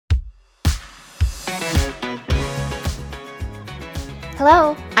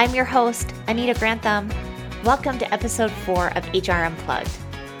Hello, I'm your host, Anita Grantham. Welcome to episode 4 of HR Unplugged.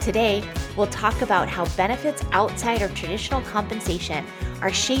 Today, we'll talk about how benefits outside of traditional compensation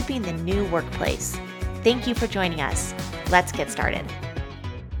are shaping the new workplace. Thank you for joining us. Let's get started.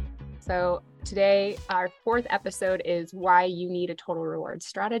 So today, our 4th episode is why you need a total reward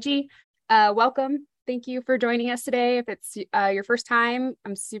strategy. Welcome. Thank you for joining us today. If it's your first time,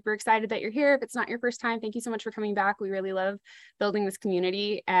 I'm super excited that you're here. If it's not your first time, thank you so much for coming back. We really love building this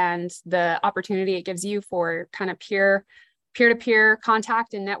community and the opportunity it gives you for kind of peer-to-peer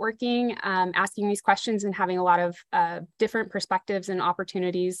contact and networking, asking these questions and having a lot of different perspectives and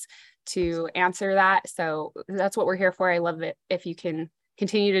opportunities to answer that. So that's what we're here for. I love it. If you can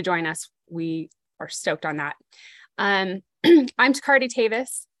continue to join us, we are stoked on that. I'm Takardi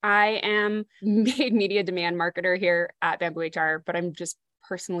Tavis. I am paid media demand marketer here at Bamboo HR, but I'm just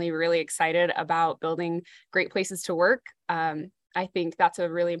personally really excited about building great places to work. I think that's a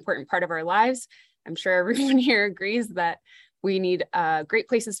really important part of our lives. I'm sure everyone here agrees that we need great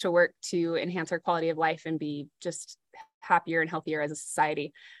places to work to enhance our quality of life and be just happier and healthier as a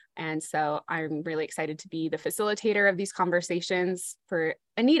society. And so I'm really excited to be the facilitator of these conversations for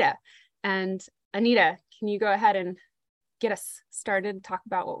Anita. And Anita, can you go ahead and get us started, talk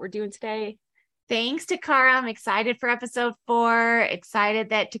about what we're doing today? Thanks, Takara. I'm excited for episode 4.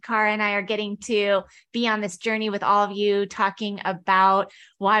 Excited that Takara and I are getting to be on this journey with all of you, talking about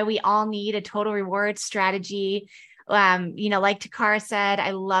why we all need a total reward strategy. Like Takara said,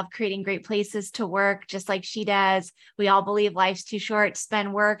 I love creating great places to work, just like she does. We all believe life's too short to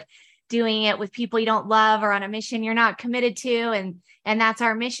spend work doing it with people you don't love or on a mission you're not committed to. And that's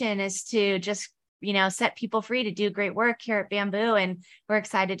our mission, is to just set people free to do great work here at Bamboo. And we're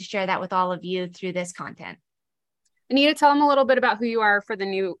excited to share that with all of you through this content. Anita, tell them a little bit about who you are for the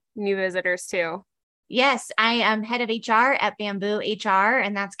new visitors too. Yes, I am head of HR at Bamboo HR,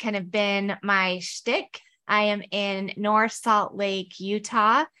 and that's kind of been my shtick. I am in North Salt Lake,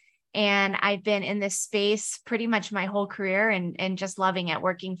 Utah, and I've been in this space pretty much my whole career and just loving it,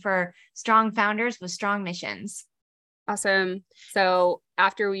 working for strong founders with strong missions. Awesome. So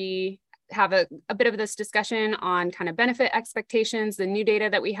after we have a bit of this discussion on kind of benefit expectations, the new data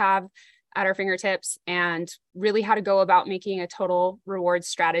that we have at our fingertips, and really how to go about making a total reward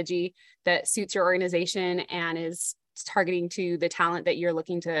strategy that suits your organization and is targeting to the talent that you're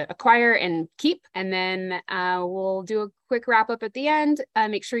looking to acquire and keep. And then we'll do a quick wrap up at the end.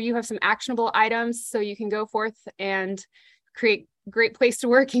 Make sure you have some actionable items so you can go forth and create a great place to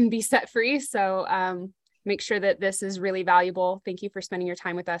work and be set free. So make sure that this is really valuable. Thank you for spending your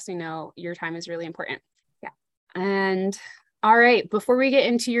time with us. We know your time is really important. Yeah. And all right, before we get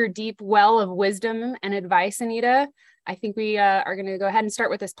into your deep well of wisdom and advice, Anita, I think we are going to go ahead and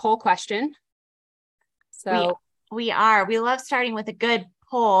start with this poll question. So we love starting with a good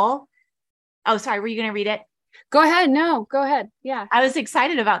poll. Oh, sorry. Were you going to read it? Go ahead. No, go ahead. Yeah. I was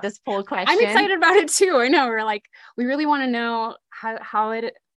excited about this poll question. I'm excited about it too. I know. We really want to know how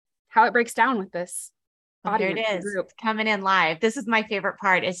it breaks down with this. Well, here it is. It's coming in live. This is my favorite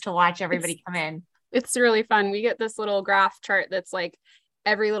part, is to watch everybody come in. It's really fun. We get this little graph chart that's like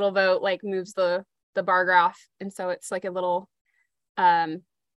every little vote moves the bar graph. And so it's like a little,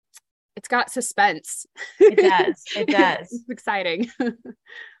 it's got suspense. It does. It does. It's exciting.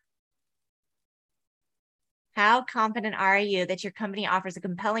 How confident are you that your company offers a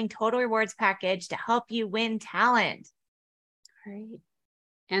compelling total rewards package to help you win talent? All right.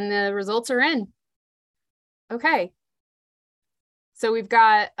 And the results are in. Okay. So we've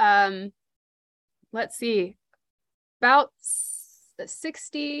got, let's see, about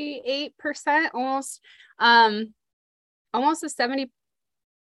 68%, almost a 70,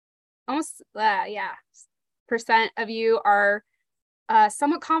 percent of you are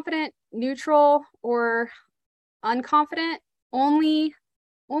somewhat confident, neutral, or unconfident. Only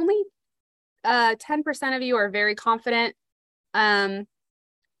 10% of you are very confident, and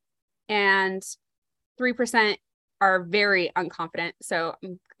 3% are very unconfident. So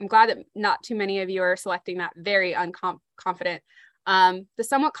I'm glad that not too many of you are selecting that very unconfident. The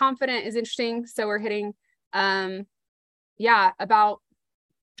somewhat confident is interesting. So we're hitting, about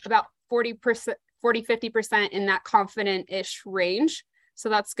 40%, 50% in that confident-ish range. So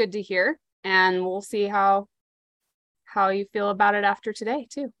that's good to hear. And we'll see how you feel about it after today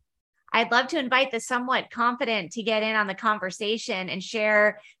too. I'd love to invite the somewhat confident to get in on the conversation and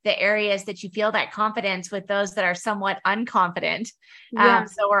share the areas that you feel that confidence with those that are somewhat unconfident. Yeah.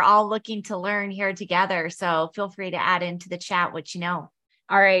 So we're all looking to learn here together. So feel free to add into the chat what you know.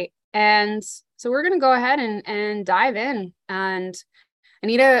 All right. And so we're going to go ahead and dive in. And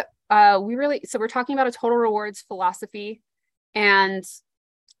Anita, we're talking about a total rewards philosophy. And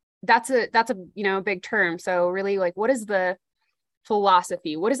that's a big term. So really, like, what is the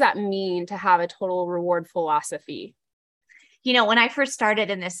philosophy? What does that mean to have a total reward philosophy? When I first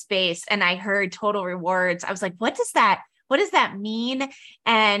started in this space and I heard total rewards, I was like, what does that mean?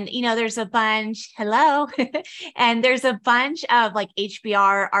 And, there's a bunch, and there's a bunch of like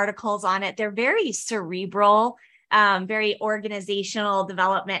HBR articles on it. They're very cerebral, very organizational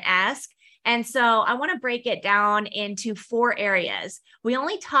development-esque. And so I want to break it down into 4 areas. We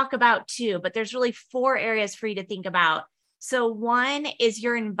only talk about 2, but there's really 4 areas for you to think about. So 1 is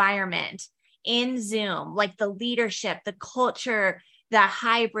your environment in Zoom, like the leadership, the culture, the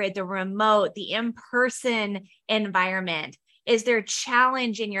hybrid, the remote, the in-person environment. Is there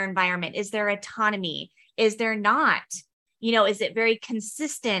challenge in your environment? Is there autonomy? Is there not? Is it very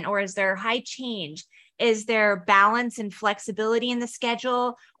consistent, or is there high change? Is there balance and flexibility in the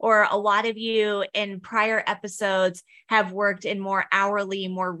schedule? Or a lot of you in prior episodes have worked in more hourly,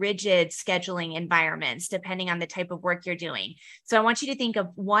 more rigid scheduling environments, depending on the type of work you're doing. So I want you to think of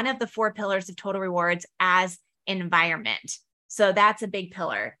one of the 4 pillars of total rewards as environment. So that's a big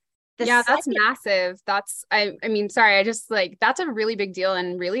pillar. That's massive. That's, I mean, sorry, I just like, that's a really big deal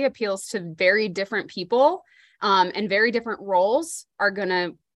and really appeals to very different people, and very different roles are going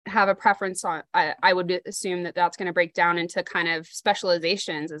to have a preference on. I would assume that that's going to break down into kind of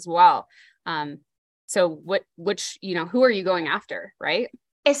specializations as well. So who are you going after, right?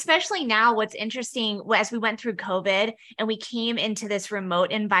 Especially now, what's interesting, as we went through COVID and we came into this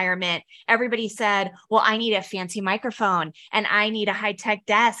remote environment, everybody said, well, I need a fancy microphone and I need a high-tech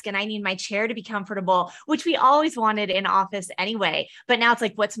desk and I need my chair to be comfortable, which we always wanted in office anyway. But now it's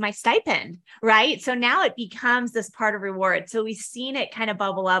like, what's my stipend, right? So now it becomes this part of reward. So we've seen it kind of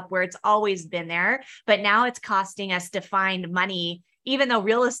bubble up where it's always been there, but now it's costing us to find money. Even though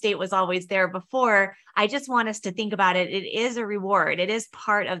real estate was always there before, I just want us to think about it. It is a reward. It is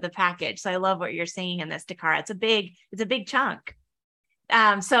part of the package. So I love what you're saying in this, Takara. It's a big chunk.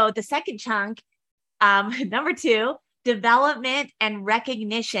 So the second chunk, number 2, development and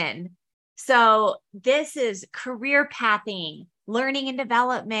recognition. So this is career pathing, learning and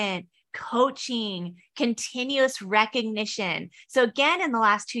development, coaching, continuous recognition. So again, in the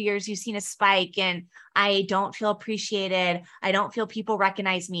last 2 years, you've seen a spike in, I don't feel appreciated. I don't feel people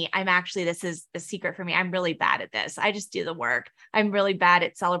recognize me. This is a secret for me. I'm really bad at this. I just do the work. I'm really bad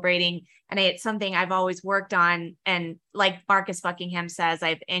at celebrating. And it's something I've always worked on. And like Marcus Buckingham says,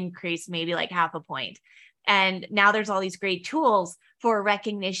 I've increased maybe like half a point. And now there's all these great tools for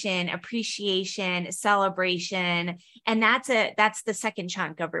recognition, appreciation, celebration. And that's the second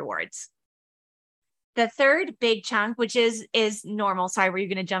chunk of rewards. The third big chunk, which is normal. Sorry, were you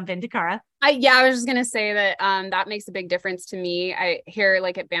going to jump into Kara? I was just going to say that that makes a big difference to me. I hear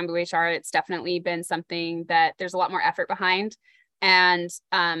like at Bamboo HR, it's definitely been something that there's a lot more effort behind. And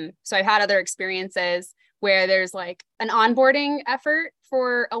so I've had other experiences where there's like an onboarding effort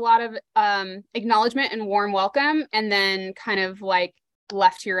for a lot of acknowledgement and warm welcome, and then kind of like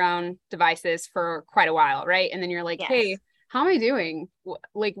left to your own devices for quite a while, right? And then you're like, yes. Hey, how am I doing?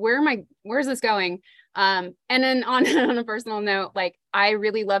 Like, where's this going? And then on a personal note, like I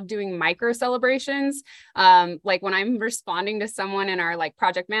really love doing micro celebrations. Like when I'm responding to someone in our like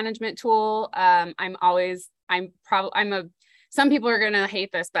project management tool, some people are going to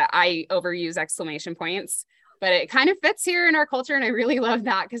hate this, but I overuse exclamation points, but it kind of fits here in our culture. And I really love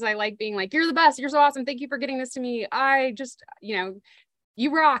that because I like being like, you're the best. You're so awesome. Thank you for getting this to me. I just,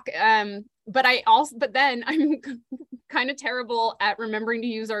 you rock. But then I'm kind of terrible at remembering to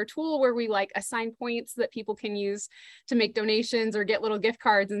use our tool where we like assign points that people can use to make donations or get little gift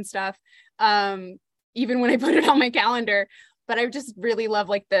cards and stuff. Even when I put it on my calendar, but I just really love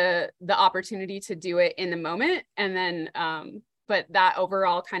like the opportunity to do it in the moment. And then, but that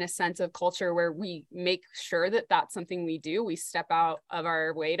overall kind of sense of culture where we make sure that that's something we do, we step out of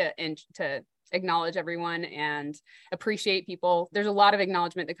our way to acknowledge everyone and appreciate people. There's a lot of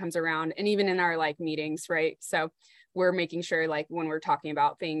acknowledgement that comes around, and even in our like meetings, right? So we're making sure like when we're talking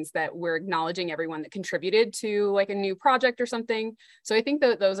about things that we're acknowledging everyone that contributed to like a new project or something. So I think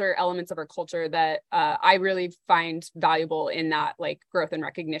that those are elements of our culture that I really find valuable in that like growth and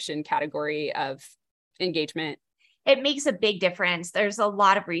recognition category of engagement. It makes a big difference. There's a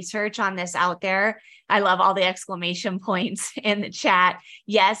lot of research on this out there. I love all the exclamation points in the chat.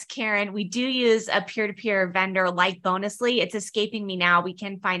 Yes, Karen, we do use a peer-to-peer vendor like Bonusly. It's escaping me now. We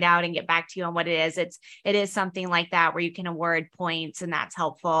can find out and get back to you on what it is. It is something like that where you can award points, and that's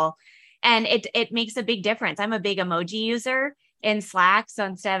helpful. And it makes a big difference. I'm a big emoji user in Slack. So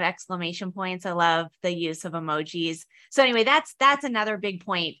instead of exclamation points, I love the use of emojis. So anyway, that's another big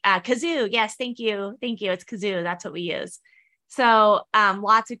point. Kazoo. Yes. Thank you. It's Kazoo. That's what we use. So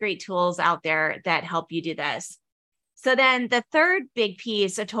lots of great tools out there that help you do this. So then the third big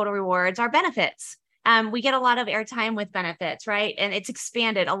piece of total rewards are benefits. We get a lot of airtime with benefits, right? And it's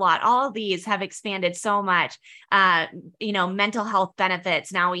expanded a lot. All of these have expanded so much. Mental health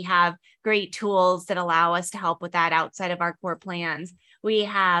benefits. Now we have great tools that allow us to help with that outside of our core plans. We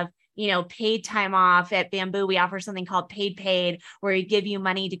have paid time off. At Bamboo, we offer something called paid, where we give you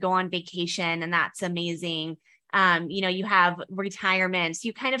money to go on vacation, and that's amazing. You have retirements.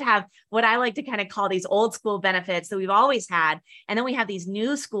 You kind of have what I like to kind of call these old school benefits that we've always had. And then we have these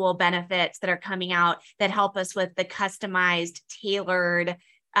new school benefits that are coming out that help us with the customized, tailored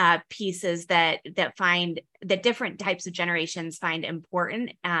pieces that different types of generations find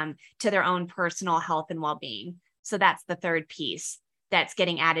important to their own personal health and well-being. So that's the third piece that's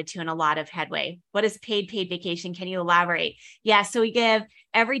getting added to in a lot of headway. What is paid vacation? Can you elaborate? Yeah, so we give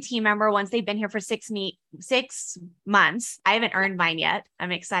every team member, once they've been here for 6 months, I haven't earned mine yet.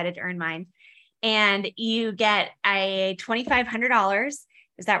 I'm excited to earn mine. And you get a $2,500.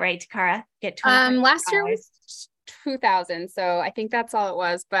 Is that right, Takara? Get $2,500. Last year was 2,000. So I think that's all it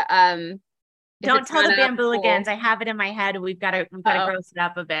was. But don't tell the Bambooligans. Cool. I have it in my head. We've got to gross it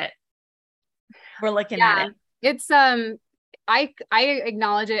up a bit. We're looking at it. It's I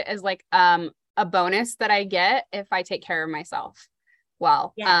acknowledge it as like a bonus that I get if I take care of myself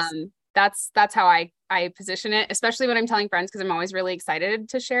well. Yes. That's how I position it, especially when I'm telling friends, because I'm always really excited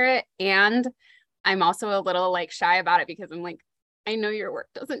to share it. And I'm also a little like shy about it because I'm like, I know your work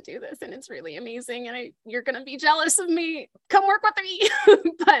doesn't do this and it's really amazing. And you're going to be jealous of me. Come work with me.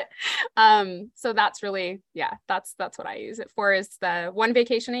 But so that's really, that's what I use it for, is the one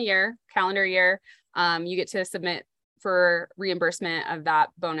vacation a year, calendar year. You get to submit for reimbursement of that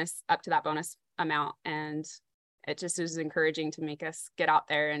bonus, up to that bonus amount. And it just is encouraging to make us get out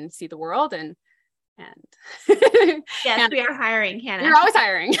there and see the world. And yes, we are hiring, Hannah. You're always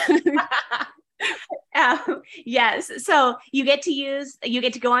hiring. Yes. So you get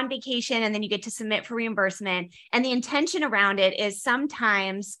to go on vacation, and then you get to submit for reimbursement. And the intention around it is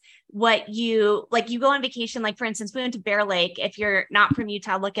sometimes you go on vacation, like for instance, we went to Bear Lake. If you're not from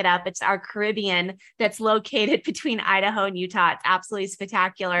Utah, look it up. It's our Caribbean that's located between Idaho and Utah. It's absolutely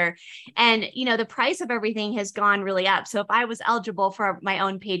spectacular. And, the price of everything has gone really up. So if I was eligible for my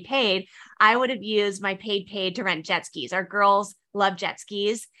own paid, I would have used my paid to rent jet skis. Our girls love jet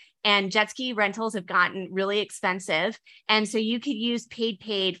skis. And jet ski rentals have gotten really expensive. And so you could use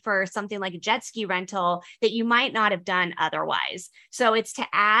paid for something like a jet ski rental that you might not have done otherwise. So it's to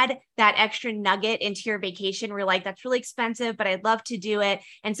add that extra nugget into your vacation. We're like, that's really expensive, but I'd love to do it.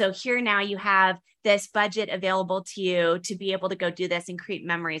 And so here now you have this budget available to you to be able to go do this and create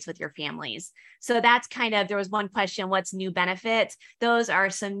memories with your families. So that's there was one question, what's new benefits? Those are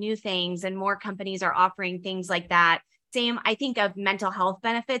some new things, and more companies are offering things like that. Same, I think of mental health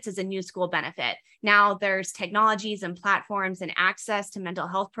benefits as a new school benefit. Now there's technologies and platforms and access to mental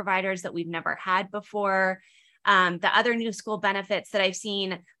health providers that we've never had before. The other new school benefits that I've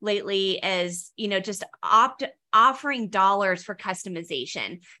seen lately is, just offering dollars for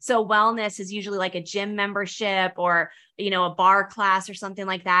customization. So wellness is usually like a gym membership or, a bar class or something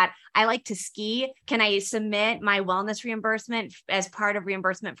like that. I like to ski. Can I submit my wellness reimbursement as part of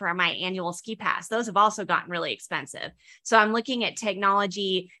reimbursement for my annual ski pass? Those have also gotten really expensive. So I'm looking at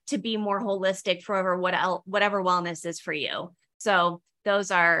technology to be more holistic for whatever wellness is for you. So those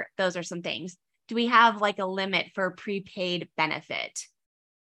are some things. Do we have like a limit for prepaid benefit?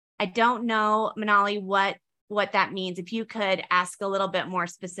 I don't know, Manali, what that means. If you could ask a little bit more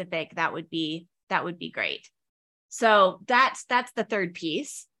specific, that would be great. So that's the third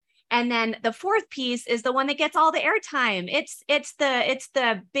piece. And then the fourth piece is the one that gets all the airtime. It's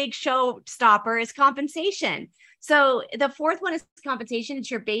the big showstopper is compensation. So the fourth one is compensation.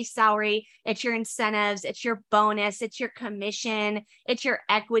 It's your base salary, it's your incentives, it's your bonus, it's your commission, it's your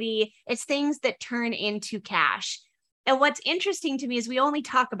equity, it's things that turn into cash. And what's interesting to me is we only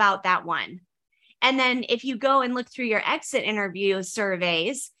talk about that one. And then if you go and look through your exit interview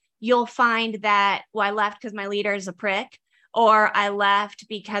surveys, you'll find that, well, I left because my leader is a prick, or I left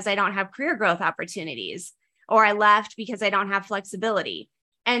because I don't have career growth opportunities, or I left because I don't have flexibility.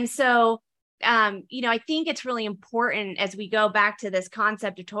 And so, I think it's really important as we go back to this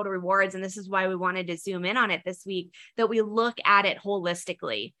concept of total rewards, and this is why we wanted to zoom in on it this week, that we look at it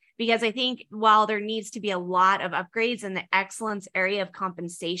holistically. Because I think while there needs to be a lot of upgrades in the excellence area of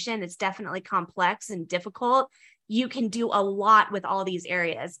compensation, it's definitely complex and difficult. You can do a lot with all these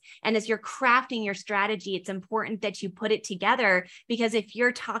areas. And as you're crafting your strategy, it's important that you put it together, because if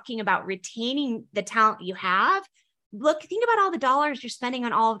you're talking about retaining the talent you have, look, think about all the dollars you're spending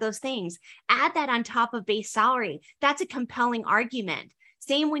on all of those things. Add that on top of base salary. That's a compelling argument.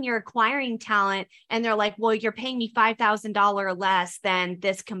 Same when you're acquiring talent and they're like, well, you're paying me $5,000 less than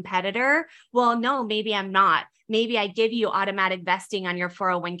this competitor. Well, no, maybe I'm not. Maybe I give you automatic vesting on your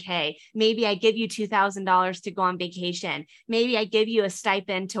 401k. Maybe I give you $2,000 to go on vacation. Maybe I give you a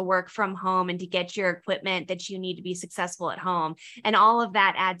stipend to work from home and to get your equipment that you need to be successful at home. And all of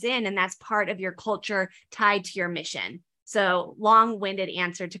that adds in, and that's part of your culture tied to your mission. So long-winded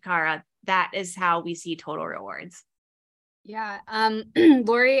answer, Takara, that is how we see total rewards. Yeah.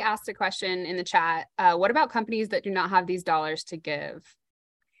 Lori asked a question in the chat. What about companies that do not have these dollars to give?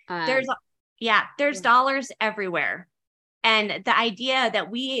 There's dollars everywhere. And the idea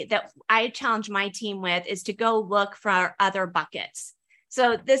that I challenge my team with is to go look for other buckets.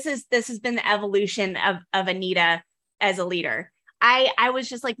 So this has been the evolution of Anita as a leader. I was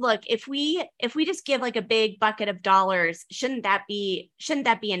just like, look, if we just give like a big bucket of dollars, shouldn't that be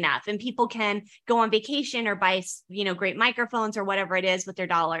enough? And people can go on vacation or buy, great microphones or whatever it is with their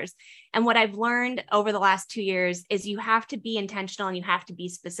dollars. And what I've learned over the last 2 years is you have to be intentional and you have to be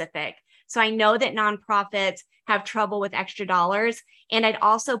specific. So I know that nonprofits have trouble with extra dollars. And I'd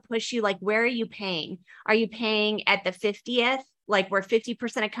also push you, like, where are you paying? Are you paying at the 50th? Like where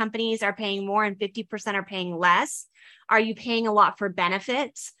 50% of companies are paying more and 50% are paying less? Are you paying a lot for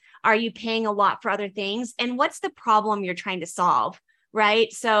benefits? Are you paying a lot for other things? And what's the problem you're trying to solve,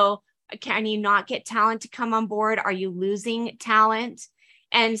 right? So can you not get talent to come on board? Are you losing talent?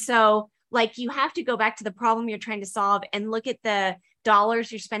 And so like you have to go back to the problem you're trying to solve and look at the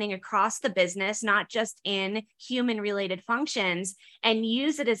dollars you're spending across the business, not just in human related functions, and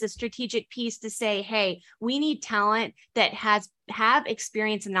use it as a strategic piece to say, hey, we need talent that have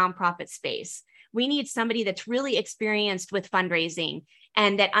experience in nonprofit space. We need somebody that's really experienced with fundraising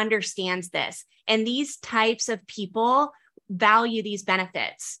and that understands this. And these types of people value these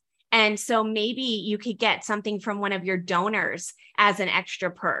benefits. And so maybe you could get something from one of your donors as an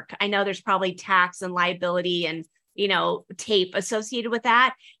extra perk. I know there's probably tax and liability and tape associated with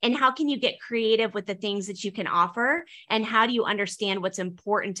that. And how can you get creative with the things that you can offer? And how do you understand what's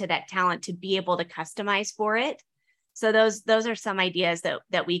important to that talent to be able to customize for it? So those are some ideas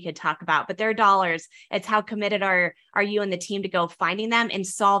that we could talk about, but they're dollars. It's how committed are you and the team to go finding them and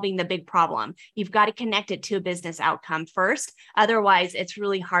solving the big problem. You've got to connect it to a business outcome first. Otherwise, it's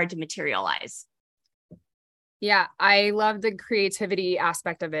really hard to materialize. Yeah, I love the creativity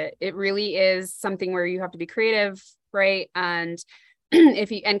aspect of it. It really is something where you have to be creative, right? And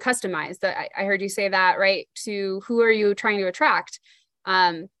and customize that. I heard you say that, right? To who are you trying to attract?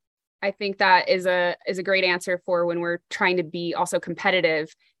 I think that is a great answer for when we're trying to be also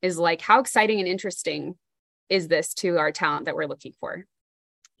competitive, is like, how exciting and interesting is this to our talent that we're looking for?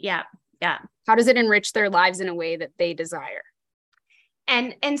 Yeah. Yeah. How does it enrich their lives in a way that they desire?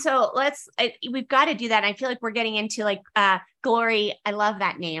 And so we've got to do that. I feel like we're getting into like Glory. I love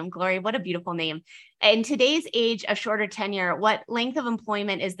that name, Glory. What a beautiful name. In today's age of shorter tenure, what length of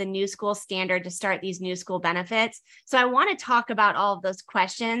employment is the new school standard to start these new school benefits? So I want to talk about all of those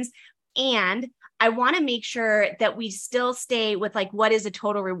questions. And I want to make sure that we still stay with like, what is a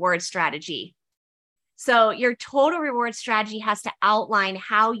total reward strategy? So your total reward strategy has to outline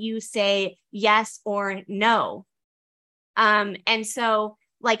how you say yes or no. And so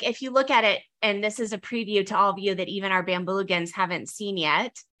like, if you look at it, and this is a preview to all of you that even our Bambooligans haven't seen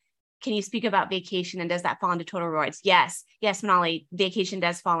yet, can you speak about vacation and does that fall into total rewards? Yes, Manali, vacation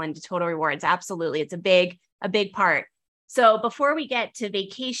does fall into total rewards. Absolutely. It's a big part. So before we get to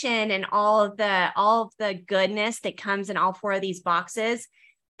vacation and all of the goodness that comes in all four of these boxes,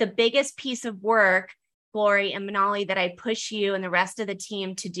 the biggest piece of work, Glory and Manali, that I push you and the rest of the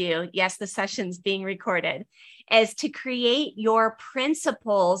team to do, yes, the session's being recorded, is to create your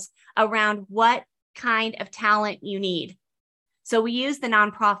principles around what kind of talent you need. So we use the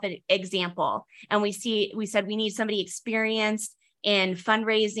nonprofit example, and we said we need somebody experienced in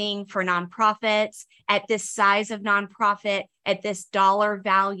fundraising for nonprofits at this size of nonprofit, at this dollar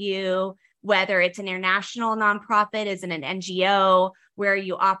value, whether it's an international nonprofit, is it an NGO, where are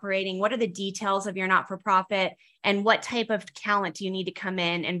you operating, what are the details of your not-for-profit, and what type of talent do you need to come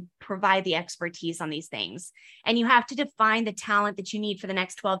in and provide the expertise on these things. And you have to define the talent that you need for the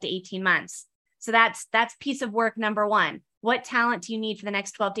next 12 to 18 months. So that's piece of work number one. What talent do you need for the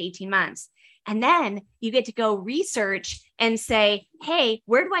next 12 to 18 months? And then you get to go research and say, hey,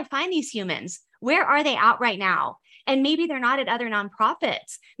 where do I find these humans? Where are they out right now? And maybe they're not at other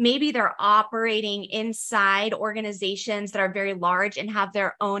nonprofits. Maybe they're operating inside organizations that are very large and have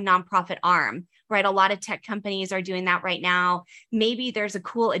their own nonprofit arm, right? A lot of tech companies are doing that right now. Maybe there's a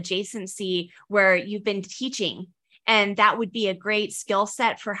cool adjacency where you've been teaching And that would be a great skill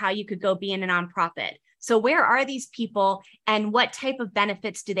set for how you could go be in a nonprofit. So where are these people and what type of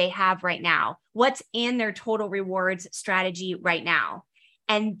benefits do they have right now? What's in their total rewards strategy right now?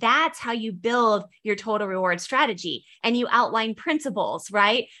 And that's how you build your total reward strategy. And you outline principles,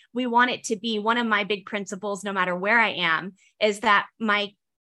 right? We want it to be one of my big principles, no matter where I am, is that my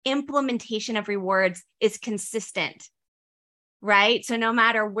implementation of rewards is consistent, right? So no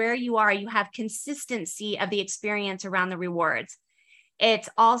matter where you are, you have consistency of the experience around the rewards. It's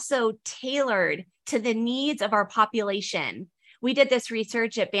also tailored to the needs of our population. We did this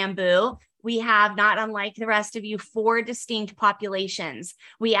research at Bamboo. We have, not unlike the rest of you, 4 distinct populations.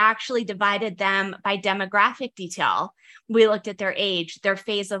 We actually divided them by demographic detail. We looked at their age, their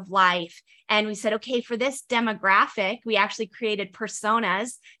phase of life, and we said, okay, for this demographic, we actually created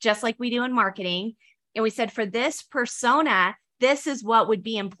personas, just like we do in marketing. And we said, for this persona, this is what would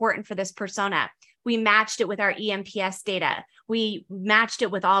be important for this persona. We matched it with our EMPS data. We matched it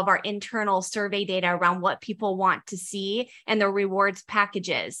with all of our internal survey data around what people want to see and their rewards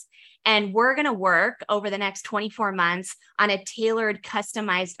packages. And we're going to work over the next 24 months on a tailored,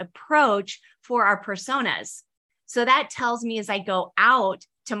 customized approach for our personas. So that tells me as I go out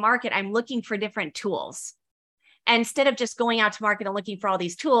to market, I'm looking for different tools. And instead of just going out to market and looking for all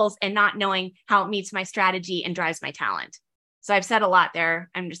these tools and not knowing how it meets my strategy and drives my talent. So I've said a lot there.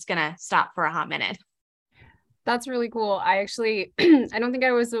 I'm just going to stop for a hot minute. That's really cool. I actually, I don't think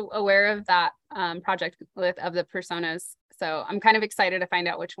I was aware of that project of the personas. So I'm kind of excited to find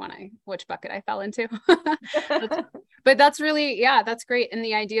out which bucket I fell into. But that's really, yeah, that's great. And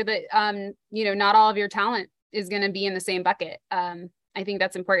the idea that, not all of your talent is going to be in the same bucket. I think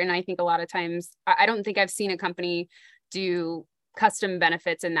that's important. I think a lot of times, I don't think I've seen a company do custom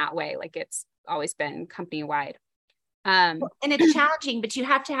benefits in that way. Like it's always been company wide. And it's challenging, but you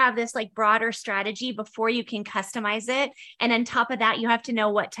have to have this like broader strategy before you can customize it. And on top of that, you have to know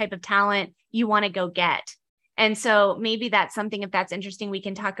what type of talent you want to go get. And so maybe that's something, if that's interesting, we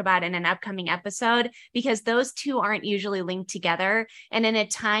can talk about in an upcoming episode, because those two aren't usually linked together. And in a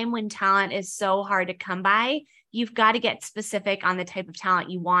time when talent is so hard to come by, you've got to get specific on the type of talent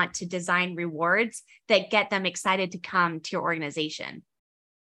you want to design rewards that get them excited to come to your organization.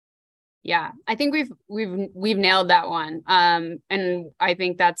 Yeah, I think we've nailed that one. And I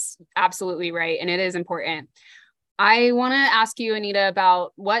think that's absolutely right. And it is important. I want to ask you, Anita,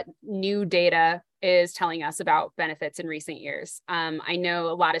 about what new data is telling us about benefits in recent years. I know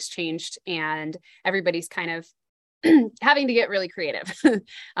a lot has changed and everybody's kind of having to get really creative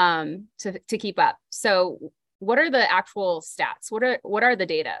to keep up. So what are the actual stats? What are the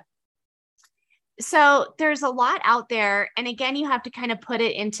data? So there's a lot out there. And again, you have to kind of put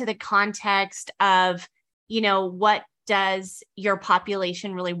it into the context of, what does your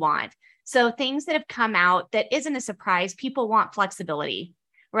population really want? So things that have come out that isn't a surprise, people want flexibility,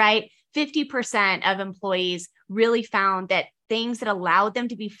 right? 50% of employees really found that things that allowed them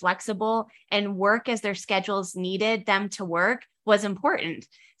to be flexible and work as their schedules needed them to work was important.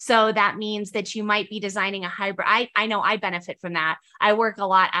 So that means that you might be designing a hybrid. I know I benefit from that. I work a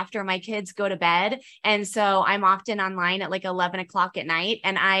lot after my kids go to bed. And so I'm often online at like 11 o'clock at night.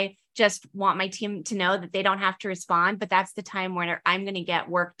 And I just want my team to know that they don't have to respond, but that's the time where I'm going to get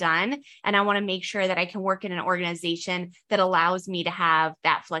work done. And I want to make sure that I can work in an organization that allows me to have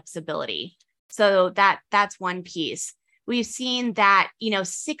that flexibility. So that's one piece. We've seen that,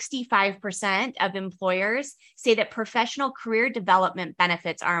 65% of employers say that professional career development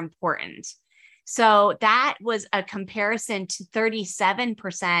benefits are important. So that was a comparison to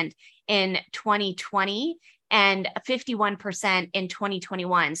 37% in 2020 and 51% in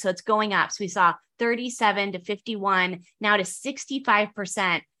 2021. So it's going up. So we saw 37 to 51, now to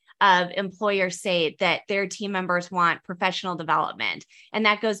 65% of employers say that their team members want professional development. And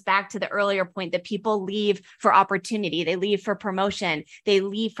that goes back to the earlier point that people leave for opportunity. They leave for promotion. They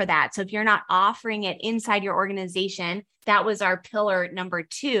leave for that. So if you're not offering it inside your organization, that was our pillar number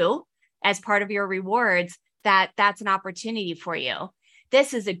 2 as part of your rewards, that's an opportunity for you.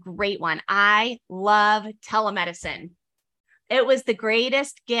 This is a great one. I love telemedicine. It was the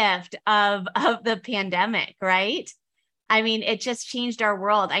greatest gift of the pandemic, right? I mean, it just changed our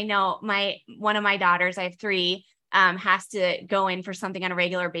world. I know one of my daughters, I have 3, has to go in for something on a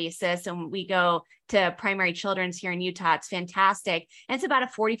regular basis. And we go to Primary Children's here in Utah. It's fantastic. And it's about a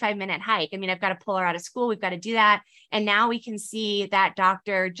 45-minute hike. I mean, I've got to pull her out of school. We've got to do that. And now we can see that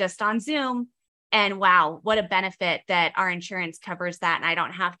doctor just on Zoom. And wow, what a benefit that our insurance covers that. And I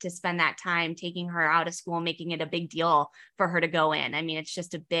don't have to spend that time taking her out of school, making it a big deal for her to go in. I mean, it's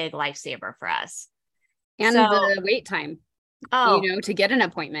just a big lifesaver for us. And the wait time, to get an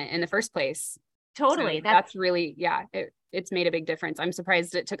appointment in the first place. Totally. So that's really, yeah, it's made a big difference. I'm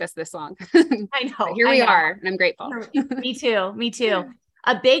surprised it took us this long. I know. But here we are, and I'm grateful. Me too. Me too.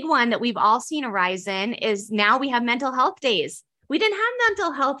 A big one that we've all seen a rise in is now we have mental health days. We didn't have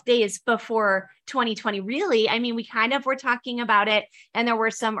mental health days before 2020, really. I mean, we kind of were talking about it, and there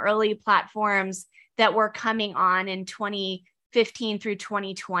were some early platforms that were coming on in 2015 through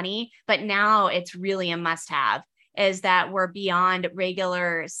 2020, but now it's really a must-have, is that we're beyond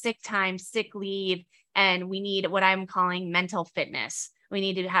regular sick time, sick leave, and we need what I'm calling mental fitness. We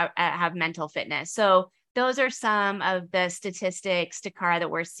need to have mental fitness. So those are some of the statistics, Takara,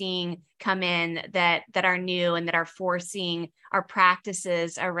 that we're seeing come in that are new and that are forcing our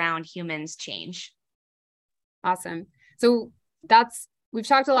practices around humans change. Awesome. So we've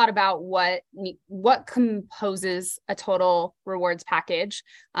talked a lot about what composes a total rewards package,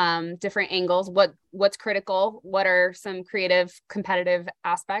 different angles, what's critical, what are some creative, competitive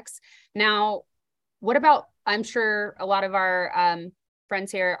aspects. Now, what about, I'm sure a lot of our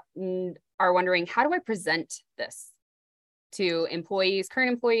friends here are wondering, how do I present this to employees,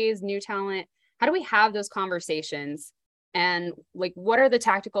 current employees, new talent? How do we have those conversations? And like, what are the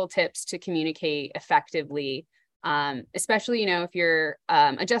tactical tips to communicate effectively? Especially, if you're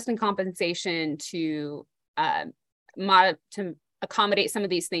adjusting compensation to accommodate some of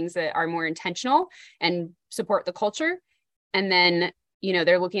these things that are more intentional and support the culture. And then,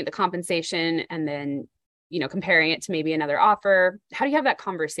 they're looking at the compensation and then, comparing it to maybe another offer. How do you have that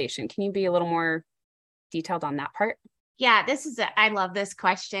conversation? Can you be a little more detailed on that part? Yeah, I love this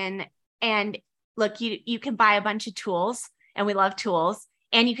question. And look, you can buy a bunch of tools, and we love tools,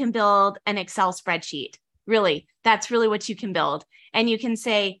 and you can build an Excel spreadsheet. Really, that's really what you can build. And you can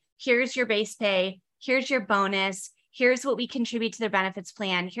say, here's your base pay, here's your bonus, here's what we contribute to their benefits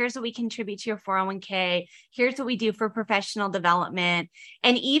plan, here's what we contribute to your 401k, here's what we do for professional development.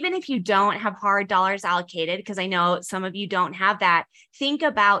 And even if you don't have hard dollars allocated, because I know some of you don't have that, think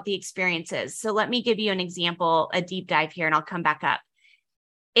about the experiences. So let me give you an example, a deep dive here, and I'll come back up.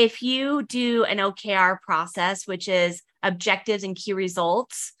 If you do an OKR process, which is objectives and key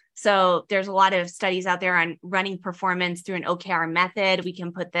results, so there's a lot of studies out there on running performance through an OKR method. We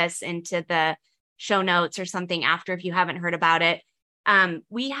can put this into the show notes or something after if you haven't heard about it.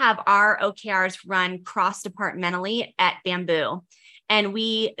 We have our OKRs run cross-departmentally at Bamboo, and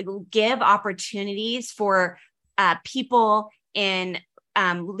we give opportunities for people in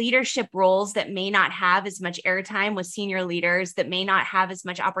leadership roles that may not have as much airtime with senior leaders, that may not have as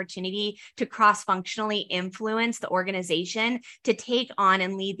much opportunity to cross-functionally influence the organization, to take on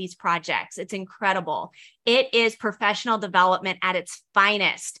and lead these projects. It's incredible. It is professional development at its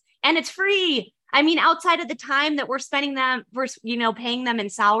finest, and it's free. I mean, outside of the time that we're spending them versus, paying them in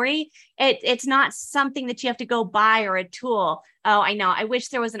salary, it's not something that you have to go buy or a tool. Oh, I know. I wish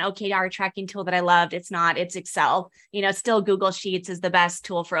there was an OKR tracking tool that I loved. It's not. It's Excel. Still Google Sheets is the best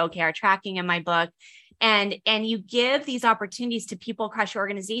tool for OKR tracking in my book. And you give these opportunities to people across your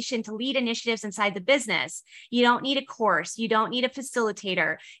organization to lead initiatives inside the business. You don't need a course. You don't need a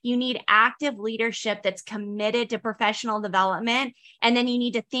facilitator. You need active leadership that's committed to professional development. And then you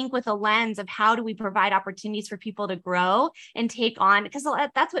need to think with a lens of how do we provide opportunities for people to grow and take on, because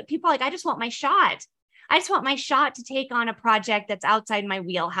that's what people are like. I just want my shot. I just want my shot to take on a project that's outside my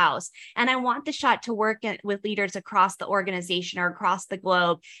wheelhouse. And I want the shot to work with leaders across the organization or across the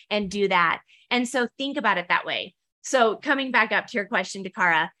globe and do that. And so think about it that way. So coming back up to your question,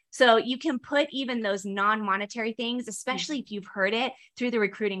 Takara, so you can put even those non-monetary things, especially if you've heard it through the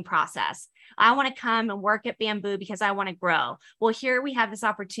recruiting process. I want to come and work at Bamboo because I want to grow. Well, here we have this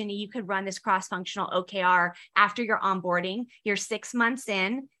opportunity. You could run this cross-functional OKR after your onboarding. You're 6 months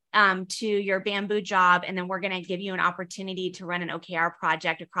in to your Bamboo job, and then we're going to give you an opportunity to run an OKR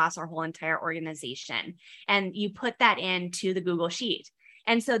project across our whole entire organization. And you put that into the Google Sheet.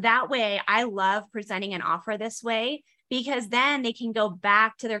 And so that way, I love presenting an offer this way, because then they can go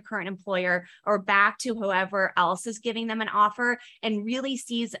back to their current employer or back to whoever else is giving them an offer and really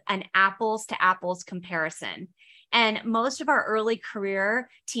sees an apples to apples comparison. And most of our early career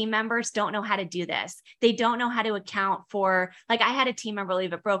team members don't know how to do this. They don't know how to account for, like, I had a team member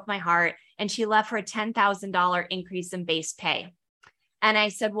leave, it broke my heart, and she left for a $10,000 increase in base pay. And I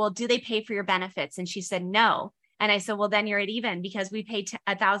said, well, do they pay for your benefits? And she said, no. And I said, well, then you're at even, because we pay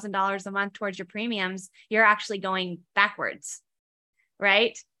 $1,000 a month towards your premiums. You're actually going backwards,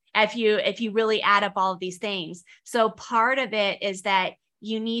 right? If you really add up all of these things. So part of it is that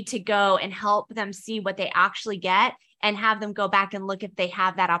you need to go and help them see what they actually get and have them go back and look if they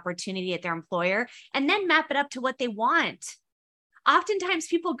have that opportunity at their employer, and then map it up to what they want. Oftentimes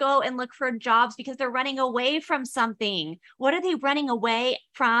people go and look for jobs because they're running away from something. What are they running away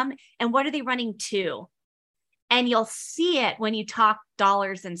from? And what are they running to? And you'll see it when you talk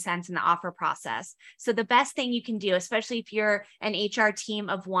dollars and cents in the offer process. So the best thing you can do, especially if you're an HR team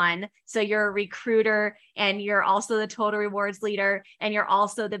of one, so you're a recruiter and you're also the total rewards leader and you're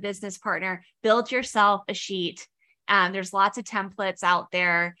also the business partner, build yourself a sheet. There's lots of templates out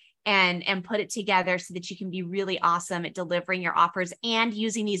there, and put it together so that you can be really awesome at delivering your offers and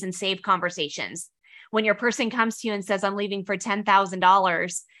using these in saved conversations. When your person comes to you and says, I'm leaving for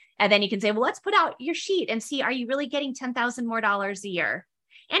 $10,000, and then you can say, well, let's put out your sheet and see, are you really getting $10,000 more a year?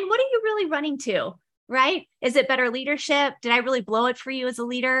 And what are you really running to, right? Is it better leadership? Did I really blow it for you as a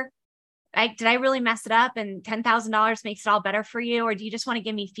leader? Did I really mess it up and $10,000 makes it all better for you? Or do you just want to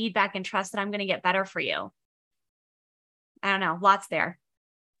give me feedback and trust that I'm going to get better for you? I don't know. Lots there.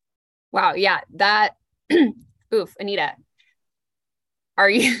 Wow. Yeah. That, oof, Anita,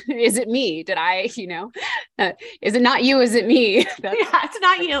 is it me? Did I, is it not you? Is it me? Yeah, it's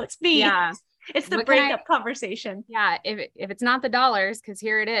not you. It's me. Yeah. It's the breakup conversation. Yeah. If it's not the dollars, cause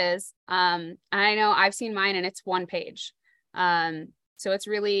here it is. I know I've seen mine and it's one page. So it's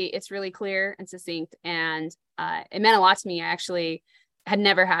really clear and succinct, and, it meant a lot to me. I actually had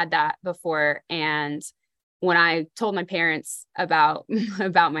never had that before. And when I told my parents about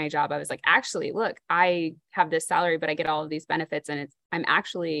my job, I was like, actually, look, I have this salary, but I get all of these benefits, and I'm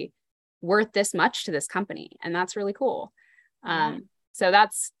actually worth this much to this company. And that's really cool. So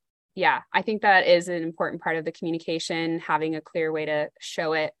I think that is an important part of the communication, having a clear way to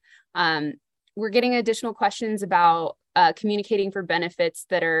show it. We're getting additional questions about communicating for benefits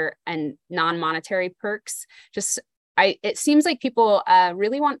that are and non-monetary perks. It seems like people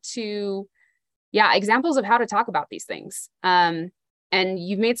really want to, examples of how to talk about these things. And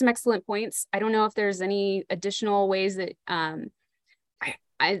you've made some excellent points. I don't know if there's any additional ways that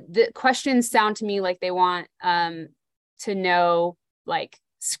the questions sound to me like they want to know, like,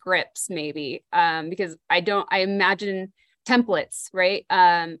 scripts maybe, because I imagine templates, right?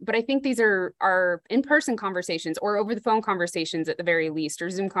 But I think these are in-person conversations or over the phone conversations at the very least, or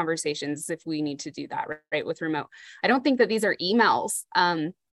Zoom conversations if we need to do that, right, with remote. I don't think that these are emails.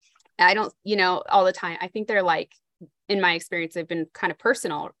 I don't, all the time. I think they're, like, in my experience, they've been kind of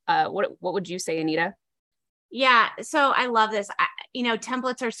personal. What would you say, Anita? Yeah. So I love this.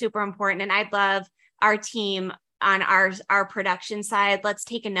 Templates are super important, and I'd love our team on our production side. Let's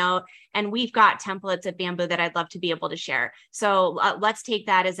take a note, and we've got templates at Bamboo that I'd love to be able to share. So let's take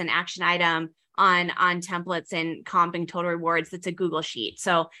that as an action item on templates and comp and total rewards. That's a Google sheet.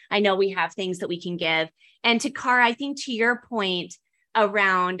 So I know we have things that we can give. And to Cara, I think to your point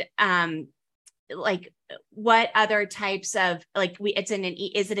around like what other types of, like, is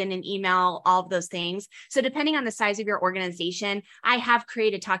it in an email, all of those things. So depending on the size of your organization, I have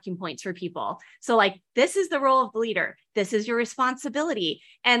created talking points for people. So, like, this is the role of the leader. This is your responsibility.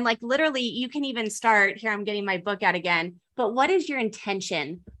 And, like, literally you can even start here. I'm getting my book out again, but what is your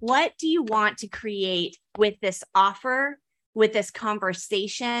intention? What do you want to create with this offer, with this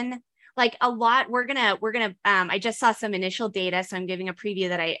conversation? Like, a lot, we're gonna, I just saw some initial data. So I'm giving a preview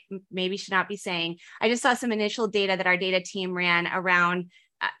that I maybe should not be saying. I just saw some initial data that our data team ran around,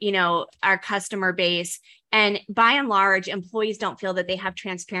 our customer base. And by and large, employees don't feel that they have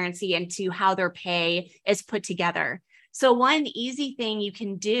transparency into how their pay is put together. So one easy thing you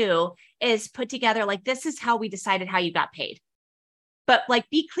can do is put together, like, this is how we decided how you got paid. But, like,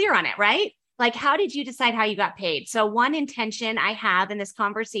 be clear on it, right? Like, how did you decide how you got paid? So one intention I have in this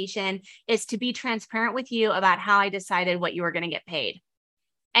conversation is to be transparent with you about how I decided what you were going to get paid.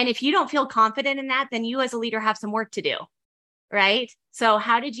 And if you don't feel confident in that, then you as a leader have some work to do, right? So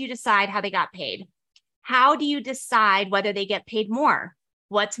how did you decide how they got paid? How do you decide whether they get paid more?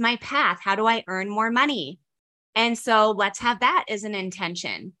 What's my path? How do I earn more money? And so let's have that as an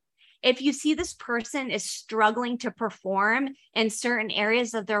intention. If you see this person is struggling to perform in certain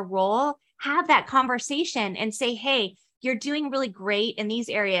areas of their role, have that conversation and say, hey, you're doing really great in these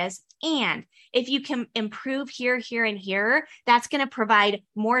areas. And if you can improve here, here, and here, that's going to provide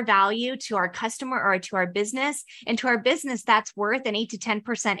more value to our customer or to our business. And to our business, that's worth an 8 to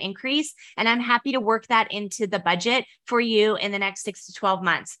 10% increase. And I'm happy to work that into the budget for you in the next 6 to 12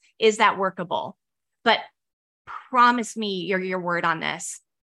 months. Is that workable? But promise me your word on this.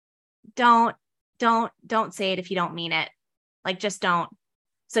 Don't say it if you don't mean it. Like, just don't.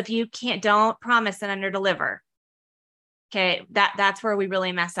 So if you don't promise and under deliver. Okay. That's where we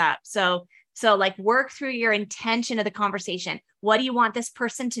really mess up. So like, work through your intention of the conversation. What do you want this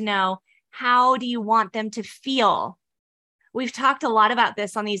person to know? How do you want them to feel? We've talked a lot about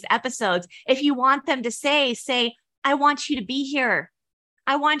this on these episodes. If you want them to say, I want you to be here.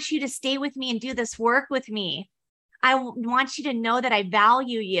 I want you to stay with me and do this work with me. I want you to know that I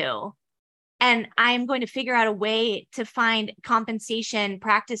value you. And I'm going to figure out a way to find compensation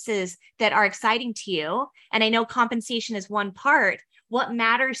practices that are exciting to you. And I know compensation is one part. What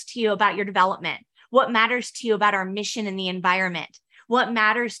matters to you about your development? What matters to you about our mission in the environment? What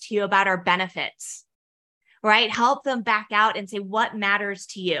matters to you about our benefits? Right? Help them back out and say, what matters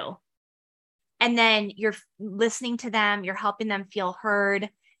to you? And then you're listening to them, you're helping them feel heard,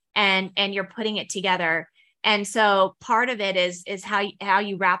 and you're putting it together. And so part of it is how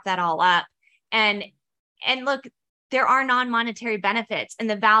you wrap that all up. And look, there are non-monetary benefits, and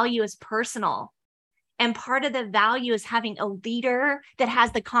the value is personal. And part of the value is having a leader that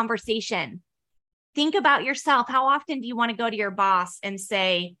has the conversation. Think about yourself. How often do you want to go to your boss and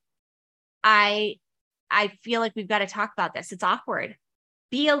say, I feel like we've got to talk about this. It's awkward.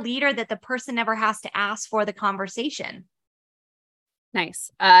 Be a leader that the person never has to ask for the conversation.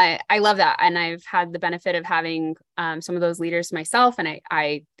 Nice. I love that. And I've had the benefit of having some of those leaders myself. And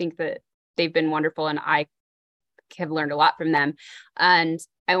I think that they've been wonderful, and I have learned a lot from them. And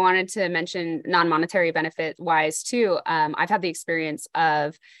I wanted to mention non-monetary benefit wise too. I've had the experience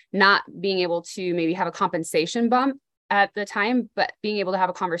of not being able to maybe have a compensation bump at the time, but being able to have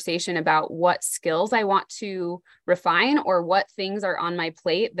a conversation about what skills I want to refine, or what things are on my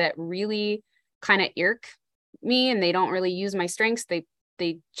plate that really kind of irk me and they don't really use my strengths.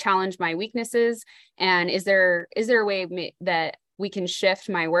 They challenge my weaknesses. And is there a way that we can shift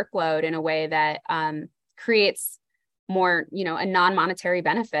my workload in a way that creates more, a non-monetary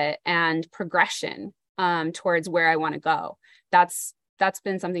benefit and progression towards where I want to go? That's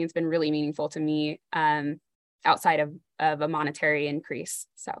been something that's been really meaningful to me outside of a monetary increase.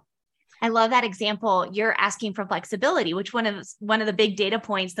 So I love that example. You're asking for flexibility, which one of the big data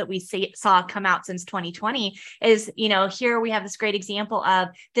points that we saw come out since 2020 is, here we have this great example of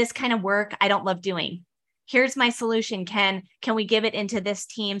this kind of work I don't love doing. Here's my solution. Can we give it into this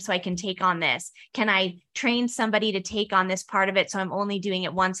team so I can take on this? Can I train somebody to take on this part of it so I'm only doing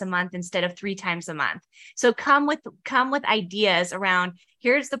it once a month instead of 3 times a month? So come with ideas around,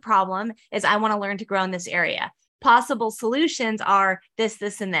 here's the problem is I want to learn to grow in this area. Possible solutions are this,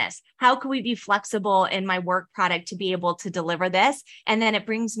 and this. How can we be flexible in my work product to be able to deliver this? And then it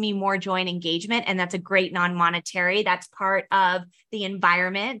brings me more joy and engagement. And that's a great non-monetary. That's part of the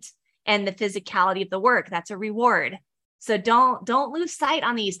environment and the physicality of the work. That's a reward. So don't lose sight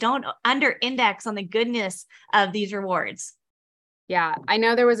on these. Don't under index on the goodness of these rewards. Yeah, I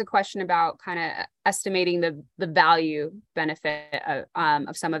know there was a question about kind of estimating the value benefit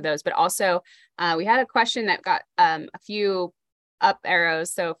of some of those, but also we had a question that got a few up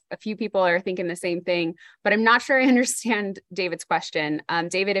arrows. So a few people are thinking the same thing, but I'm not sure I understand David's question.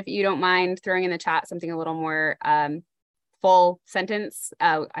 David, if you don't mind throwing in the chat something a little more full sentence,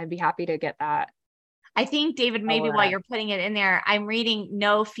 I'd be happy to get that. I think, David, maybe while you're putting it in there, I'm reading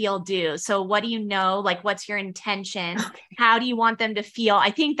know, feel, do. So what do you know? Like, what's your intention? Okay. How do you want them to feel?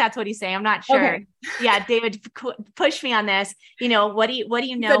 I think that's what he's saying. I'm not sure. Okay. Yeah, David, push me on this. What do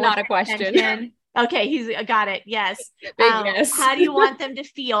you know? Not a question. Intention? Okay, he's got it. Yes. Yes. How do you want them to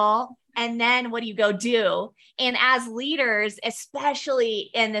feel? And then what do you go do? And as leaders,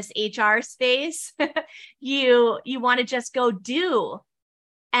 especially in this HR space, you want to just go do.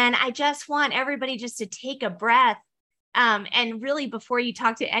 And I just want everybody just to take a breath. And really, before you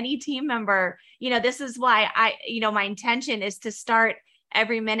talk to any team member, this is why my intention is to start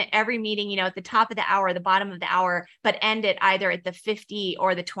every meeting, at the top of the hour, the bottom of the hour, but end it either at the 50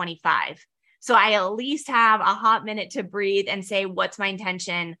 or the 25. So I at least have a hot minute to breathe and say, what's my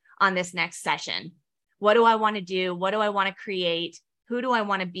intention on this next session? What do I want to do? What do I want to create? Who do I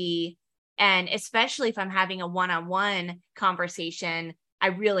want to be? And especially if I'm having a one-on-one conversation, I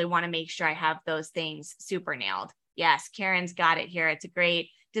really want to make sure I have those things super nailed. Yes, Karen's got it here. It's a great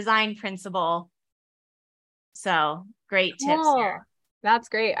design principle. So great tips here. That's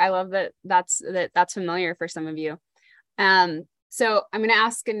great. I love that. That's familiar for some of you. So I'm going to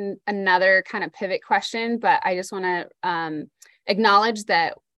ask another kind of pivot question, but I just want to acknowledge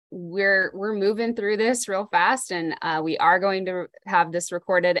that we're moving through this real fast, and we are going to have this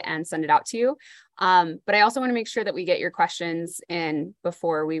recorded and send it out to you. But I also want to make sure that we get your questions in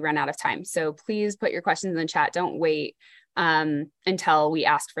before we run out of time. So please put your questions in the chat. Don't wait until we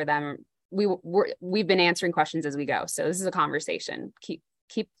ask for them. We've been answering questions as we go. So this is a conversation. Keep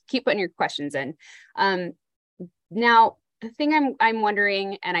putting your questions in. Now, the thing I'm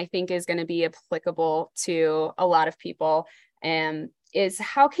wondering, and I think is going to be applicable to a lot of people, is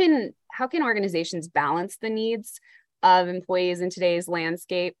how can organizations balance the needs of employees in today's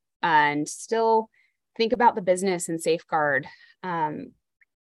landscape and still think about the business and safeguard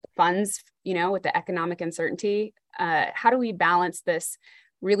funds, with the economic uncertainty. How do we balance this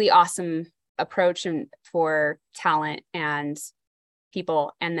really awesome approach and for talent and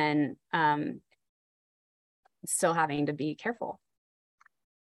people, and then still having to be careful?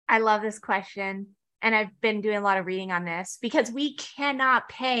 I love this question. And I've been doing a lot of reading on this, because we cannot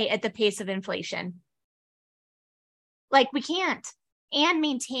pay at the pace of inflation. Like, we can't, and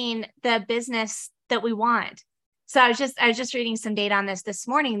maintain the business that we want. So I was just reading some data on this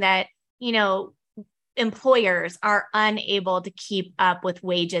morning that, employers are unable to keep up with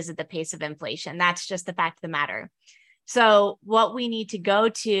wages at the pace of inflation. That's just the fact of the matter. So what we need to go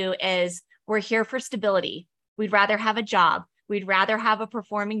to is, we're here for stability. We'd rather have a job. We'd rather have a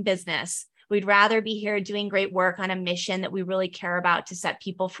performing business. We'd rather be here doing great work on a mission that we really care about, to set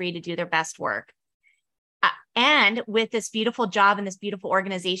people free to do their best work. And with this beautiful job and this beautiful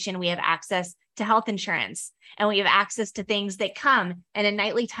organization, we have access to health insurance, and we have access to things that come in a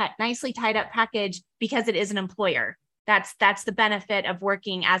nicely tied up package, because it is an employer. That's the benefit of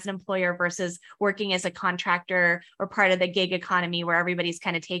working as an employer versus working as a contractor or part of the gig economy, where everybody's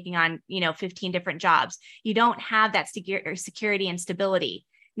kind of taking on, 15 different jobs. You don't have that security and stability.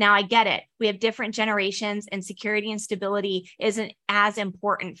 Now, I get it. We have different generations, and security and stability isn't as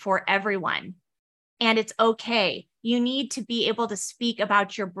important for everyone. And it's okay. You need to be able to speak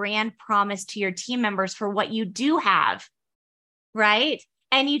about your brand promise to your team members for what you do have, right?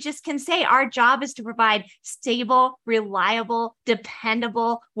 And you just can say, our job is to provide stable, reliable,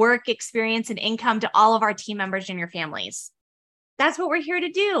 dependable work experience and income to all of our team members and your families. That's what we're here to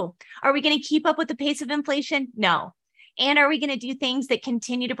do. Are we going to keep up with the pace of inflation? No. And are we going to do things that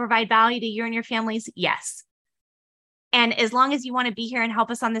continue to provide value to you and your families? Yes. And as long as you want to be here and help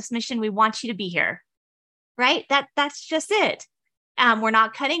us on this mission, we want you to be here, right? That's just it. We're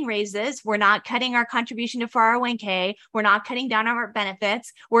not cutting raises. We're not cutting our contribution to 401k. We're not cutting down on our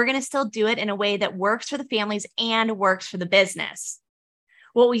benefits. We're going to still do it in a way that works for the families and works for the business.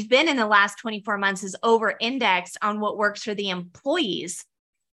 What we've been in the last 24 months is over-indexed on what works for the employees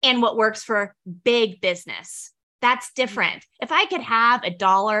and what works for big business. That's different. If I could have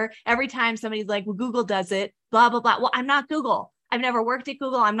 $1 every time somebody's like, well, Google does it, blah, blah, blah. Well, I'm not Google. I've never worked at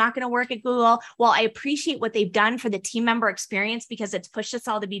Google. I'm not going to work at Google. While I appreciate what they've done for the team member experience, because it's pushed us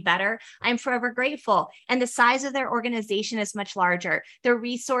all to be better, I'm forever grateful. And the size of their organization is much larger. Their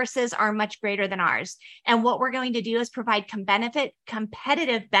resources are much greater than ours. And what we're going to do is provide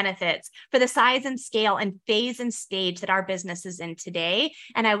competitive benefits for the size and scale and phase and stage that our business is in today.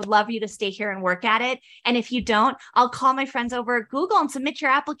 And I would love you to stay here and work at it. And if you don't, I'll call my friends over at Google and submit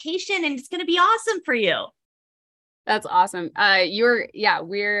your application, and it's going to be awesome for you. That's awesome. I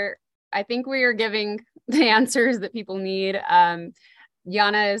think we are giving the answers that people need.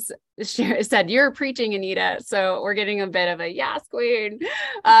 Yana said, you're preaching, Anita. So we're getting a bit of a yes, queen.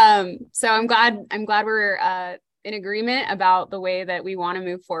 So I'm glad we're in agreement about the way that we want to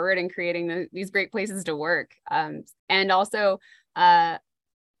move forward in creating these great places to work. And also,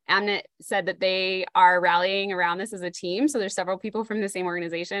 Amnet said that they are rallying around this as a team. So there's several people from the same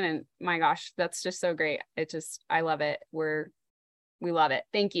organization, and my gosh, that's just so great. I love it. We love it.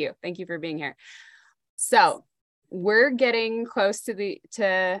 Thank you. Thank you for being here. So we're getting close to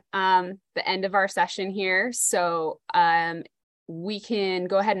the end of our session here. So we can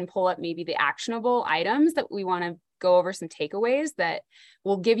go ahead and pull up maybe the actionable items that we want to go over, some takeaways that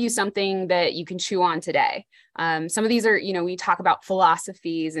will give you something that you can chew on today. Some of these are, we talk about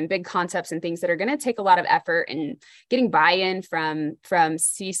philosophies and big concepts and things that are going to take a lot of effort and getting buy-in from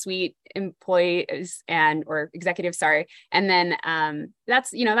C-suite employees or executives, sorry. And then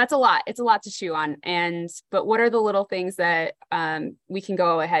that's a lot. It's a lot to chew on. But what are the little things that we can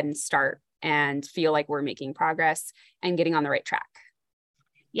go ahead and start and feel like we're making progress and getting on the right track?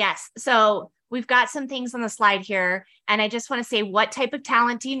 Yes. So we've got some things on the slide here, and I just want to say, what type of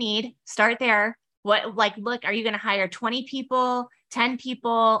talent do you need? Start there. Look, are you going to hire 20 people, 10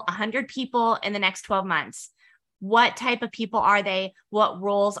 people, 100 people in the next 12 months? What type of people are they? What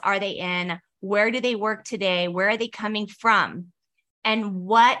roles are they in? Where do they work today? Where are they coming from? And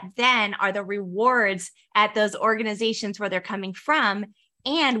what then are the rewards at those organizations where they're coming from?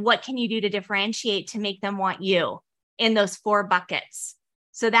 And what can you do to differentiate to make them want you in those 4 buckets?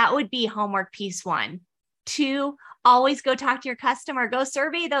 So that would be homework piece 1. 2, always go talk to your customer, go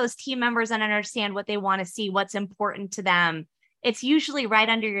survey those team members and understand what they want to see, what's important to them. It's usually right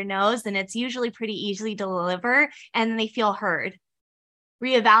under your nose, and it's usually pretty easily to deliver, and they feel heard.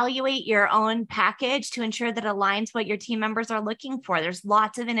 Reevaluate your own package to ensure that it aligns what your team members are looking for. There's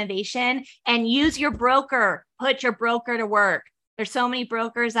lots of innovation, and use your broker. Put your broker to work. There's so many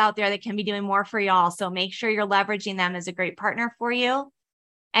brokers out there that can be doing more for y'all. So make sure you're leveraging them as a great partner for you.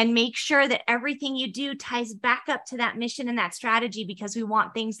 And make sure that everything you do ties back up to that mission and that strategy, because we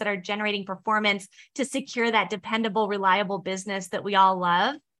want things that are generating performance to secure that dependable, reliable business that we all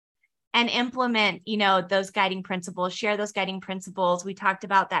love. And implement, those guiding principles, share those guiding principles. We talked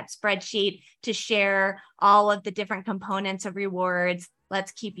about that spreadsheet to share all of the different components of rewards.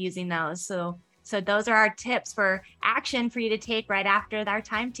 Let's keep using those. So those are our tips for action for you to take right after our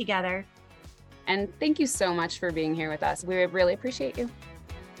time together. And thank you so much for being here with us. We really appreciate you.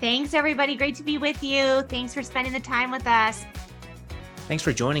 Thanks, everybody. Great to be with you. Thanks for spending the time with us. Thanks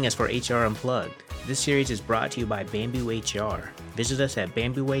for joining us for HR Unplugged. This series is brought to you by Bamboo HR. Visit us at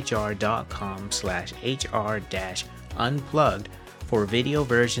bamboohr.com/HR-unplugged for video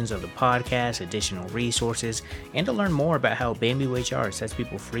versions of the podcast, additional resources, and to learn more about how Bamboo HR sets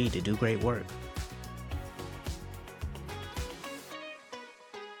people free to do great work.